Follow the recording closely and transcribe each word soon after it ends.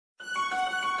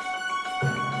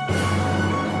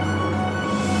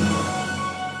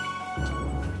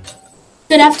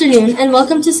Good afternoon, and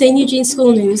welcome to St. Eugene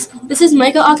School News. This is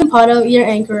Micah Acampato, your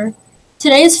anchor.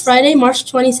 Today is Friday, March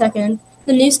 22nd.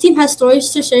 The news team has stories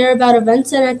to share about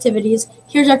events and activities.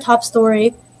 Here's our top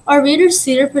story. Our Reader's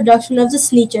Theater production of The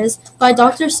Sneetches by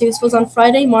Dr. Seuss was on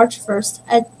Friday, March 1st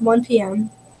at 1 p.m.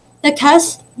 The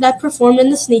cast that performed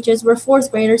in The Sneetches were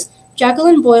 4th graders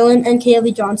Jacqueline Boylan and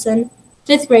Kaylee Johnson,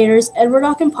 5th graders Edward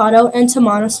Acampato and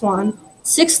Tamana Swan,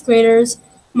 6th graders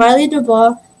Miley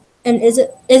Dubois and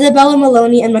Isabella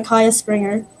Maloney and Micaiah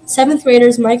Springer, 7th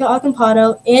graders Micah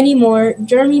Acampato, Annie Moore,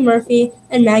 Jeremy Murphy,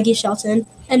 and Maggie Shelton,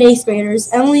 and 8th graders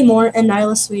Emily Moore and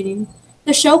Nyla Sweeting.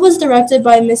 The show was directed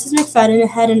by Mrs. McFadden and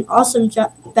had an awesome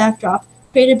backdrop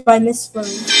created by Miss Flurry.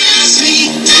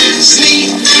 Sneak,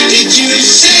 did you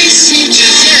say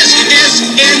sneetches? Yes,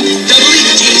 S-N-W-T-C-H-E-S,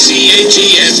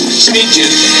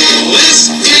 sneetches.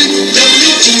 S-N-W-T-C-H-E-S,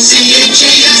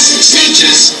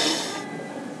 sneetches.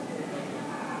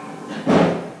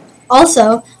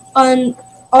 Also,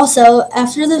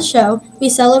 after the show, we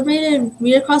celebrated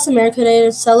Read Across America Day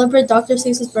to celebrate Dr.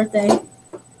 Seuss's birthday.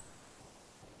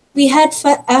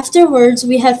 Afterwards,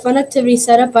 we had fun activities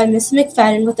set up by Miss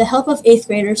McFadden with the help of 8th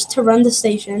graders to run the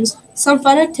stations. Some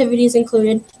fun activities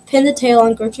included Pin the Tail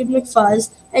on Gertrude McFuzz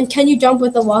and Can You Jump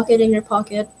with a Locket in Your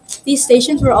Pocket. These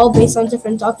stations were all based on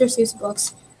different Dr. Seuss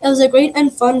books. It was a great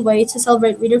and fun way to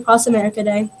celebrate Read Across America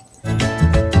Day.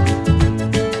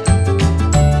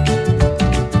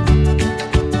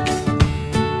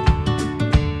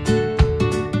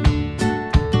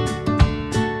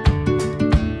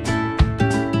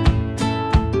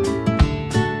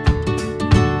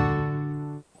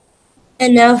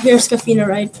 And now here's Kafina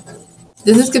Wright.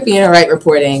 This is Kafina Wright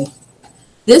reporting.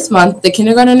 This month, the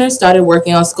kindergartners started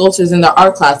working on sculptures in their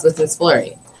art class with Miss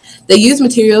Flurry. They used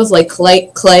materials like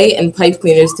clay and pipe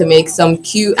cleaners to make some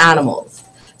cute animals.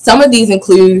 Some of these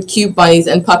include cute bunnies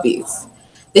and puppies.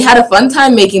 They had a fun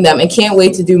time making them and can't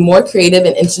wait to do more creative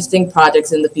and interesting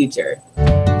projects in the future.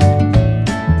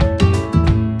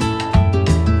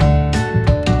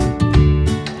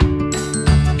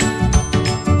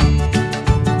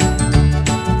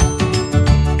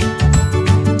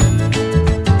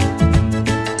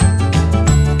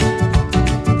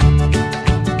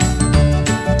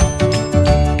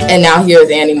 And now here's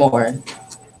Annie Moore.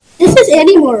 This is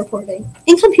Annie Moore reporting.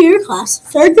 In computer class,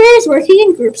 3rd graders working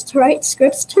in groups to write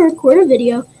scripts to record a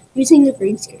video using the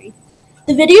green screen.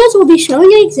 The videos will be showing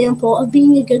an example of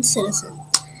being a good citizen.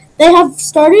 They have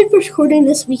started recording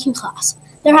this week in class.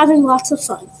 They're having lots of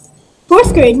fun.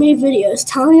 4th grade made videos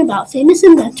telling about famous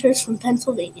inventors from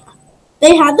Pennsylvania.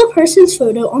 They had the person's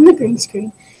photo on the green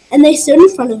screen, and they stood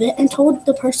in front of it and told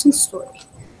the person's story.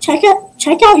 Check out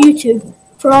YouTube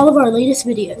for all of our latest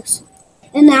videos.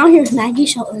 And now here's Maggie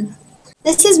Shelton.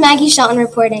 This is Maggie Shelton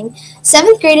reporting.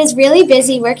 7th grade is really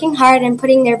busy working hard and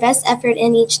putting their best effort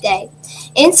in each day.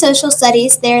 In social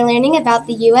studies, they are learning about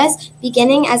the U.S.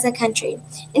 beginning as a country.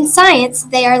 In science,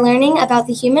 they are learning about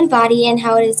the human body and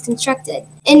how it is constructed.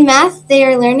 In math, they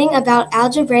are learning about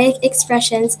algebraic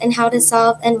expressions and how to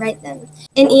solve and write them.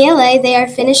 In ELA, they are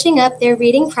finishing up their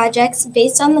reading projects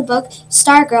based on the book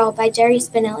Stargirl by Jerry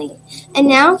Spinelli. And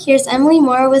now, here's Emily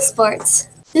Moore with sports.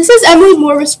 This is Emily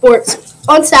Moore with sports.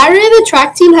 On Saturday, the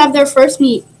track team have their first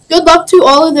meet. Good luck to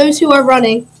all of those who are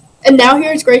running. And now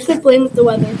here's Grace McBlain with the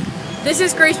weather. This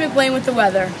is Grace McBlain with the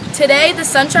weather. Today, the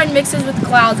sunshine mixes with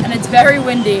clouds and it's very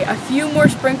windy. A few more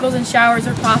sprinkles and showers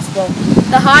are possible.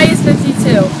 The high is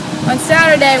 52. On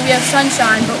Saturday, we have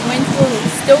sunshine, but winds will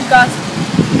still gust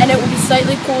and it will be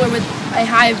slightly cooler with a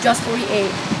high of just 48.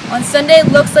 On Sunday,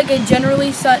 it looks like a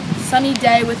generally sunny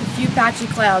day with a few patchy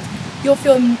clouds. You'll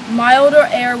feel milder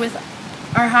air with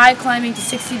our high climbing to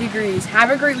 60 degrees.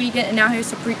 Have a great weekend, and now here's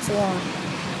Saprit Sawan.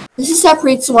 This is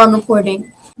Saprit Sawan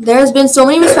reporting. There has been so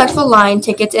many Respectful Lion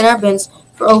tickets in our bins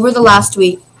for over the last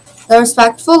week. The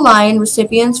Respectful Lion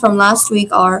recipients from last week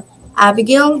are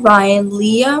Abigail, Ryan,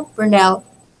 Leah, Burnell,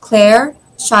 Claire,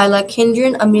 Shyla,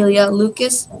 Kindred, Amelia,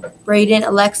 Lucas, Braden,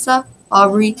 Alexa,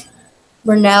 Aubrey,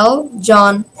 Burnell,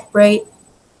 John,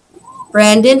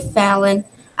 Brandon, Fallon,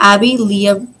 Abby,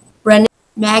 Leah, Brendan,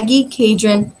 Maggie,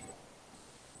 Kadrin,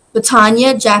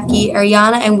 Latanya, Jackie,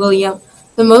 Ariana, and William.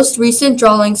 The most recent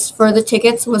drawings for the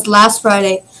tickets was last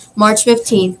Friday, March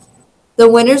 15th. The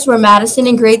winners were Madison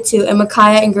in grade 2 and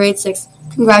Micaiah in grade 6.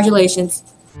 Congratulations.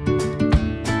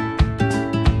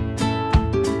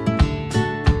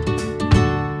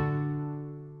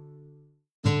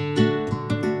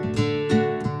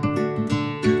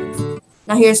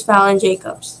 Now here's Fallon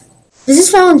Jacobs. This is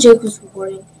Fallon Jacobs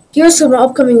reporting. Here are some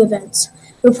upcoming events.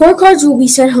 Report cards will be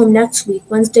sent home next week,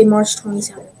 Wednesday, March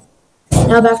 27th.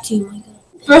 Now back to you, Micah.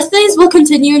 Birthdays will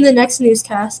continue in the next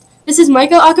newscast. This is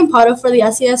Micah Acampato for the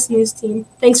SES News Team.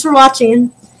 Thanks for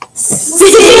watching. See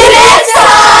you next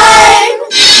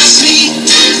time! Sleep,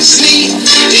 sleep,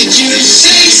 did you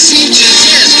say sleep?